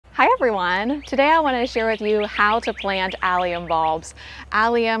Hi everyone! Today I want to share with you how to plant allium bulbs.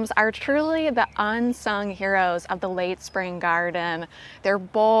 Alliums are truly the unsung heroes of the late spring garden. Their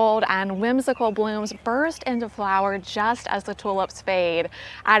bold and whimsical blooms burst into flower just as the tulips fade,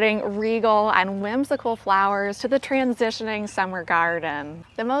 adding regal and whimsical flowers to the transitioning summer garden.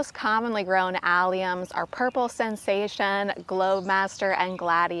 The most commonly grown alliums are Purple Sensation, Globemaster, and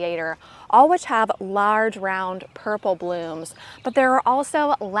Gladiator, all which have large round purple blooms, but there are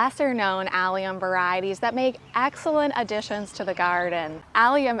also lesser known allium varieties that make excellent additions to the garden.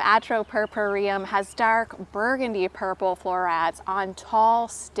 Allium atropurpureum has dark burgundy purple florets on tall,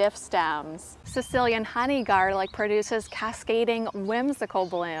 stiff stems. Sicilian honey garlic produces cascading, whimsical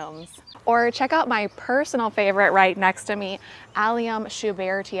blooms. Or check out my personal favorite right next to me, Allium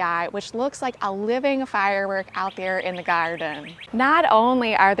schubertii, which looks like a living firework out there in the garden. Not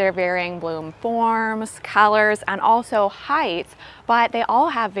only are there varying bloom forms, colors, and also heights, but they all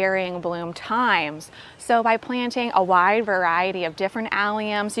have varying bloom times. So by planting a wide variety of different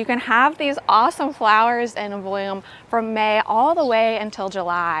alliums, you can have these awesome flowers in bloom from May all the way until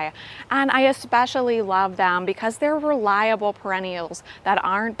July. And I especially love them because they're reliable perennials that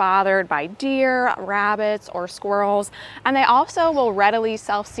aren't bothered by deer, rabbits, or squirrels. And they also will readily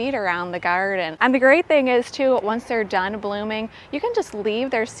self-seed around the garden. And the great thing is too, once they're done blooming, you can just leave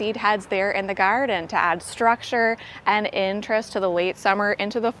their seed heads there in the garden to add structure and interest to the late summer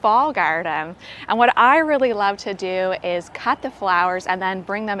into the fall garden. And what I really love to do is cut the flowers and then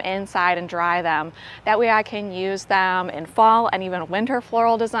bring them inside and dry them. That way I can use them in fall and even winter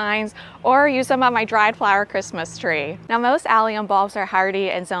floral designs, or use them on my dried flower Christmas tree. Now most allium bulbs are hardy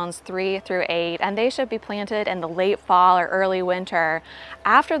in zones 3 through 8, and they should be planted in the late fall or early winter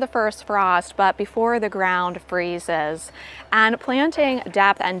after the first frost, but before the ground freezes. And planting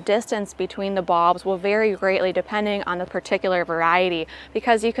depth and distance between the bulbs will vary greatly depending on the particular variety,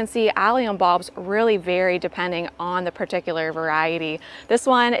 because you can see allium bulbs really vary depending on the particular variety. This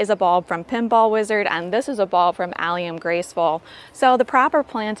one is a bulb from Pinball Wizard, and this is a bulb from Allium Graceful. So the proper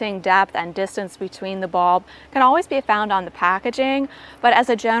planting depth and distance between the bulb can always be found on the packaging, but as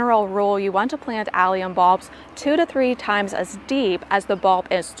a general rule, you want to plant allium bulbs 2 to 3 times as deep as the bulb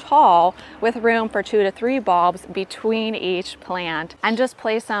is tall, with room for 2 to 3 bulbs between each plant. And just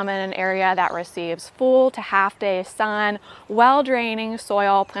place them in an area that receives full to half day sun, well draining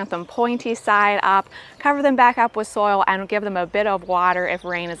soil. Plant them pointy side up, cover them back up with soil, and give them a bit of water if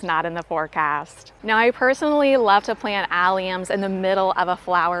rain is not in the forecast. Now I personally love to plant alliums in the middle of a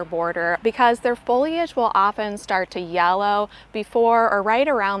flower border because their foliage will often start to yellow before or right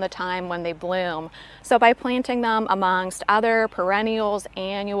around the time when they bloom. So by planting them amongst other perennials,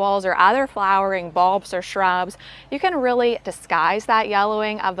 annuals, or other flowering bulbs or shrubs, you can really disguise that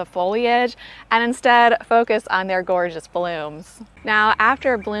yellowing of the foliage and instead focus on their gorgeous blooms. Now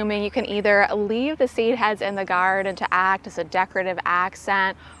after blooming, you can either leave the seed heads in the garden to act as a decorative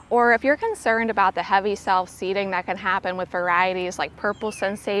accent, or if you're concerned about the heavy self-seeding that can happen with varieties like Purple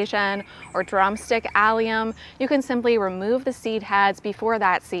Sensation or Drumstick Allium, you can simply remove the seed heads before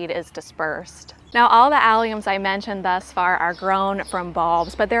that seed is dispersed. Now all the alliums I mentioned thus far are grown from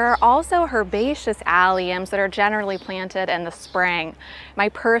bulbs, but there are also herbaceous alliums that are generally planted in the spring. My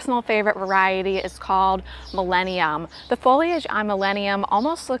personal favorite variety is called Millennium. The foliage on Millennium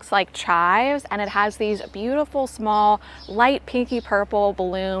almost looks like chives, and it has these beautiful small light pinky purple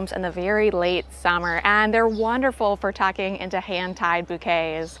blooms in the very late summer, and they're wonderful for tucking into hand-tied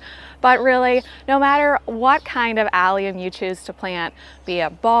bouquets. But really, no matter what kind of allium you choose to plant, be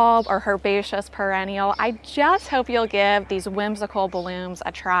it bulb or herbaceous perennial, I just hope you'll give these whimsical blooms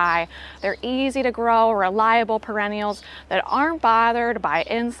a try. They're easy to grow, reliable perennials that aren't bothered by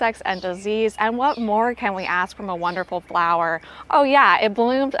insects and disease, and what more can we ask from a wonderful flower? Oh yeah, it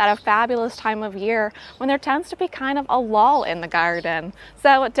blooms at a fabulous time of year when there tends to be kind of a lull in the garden.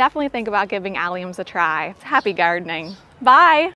 So definitely think about giving alliums a try. Happy gardening. Bye!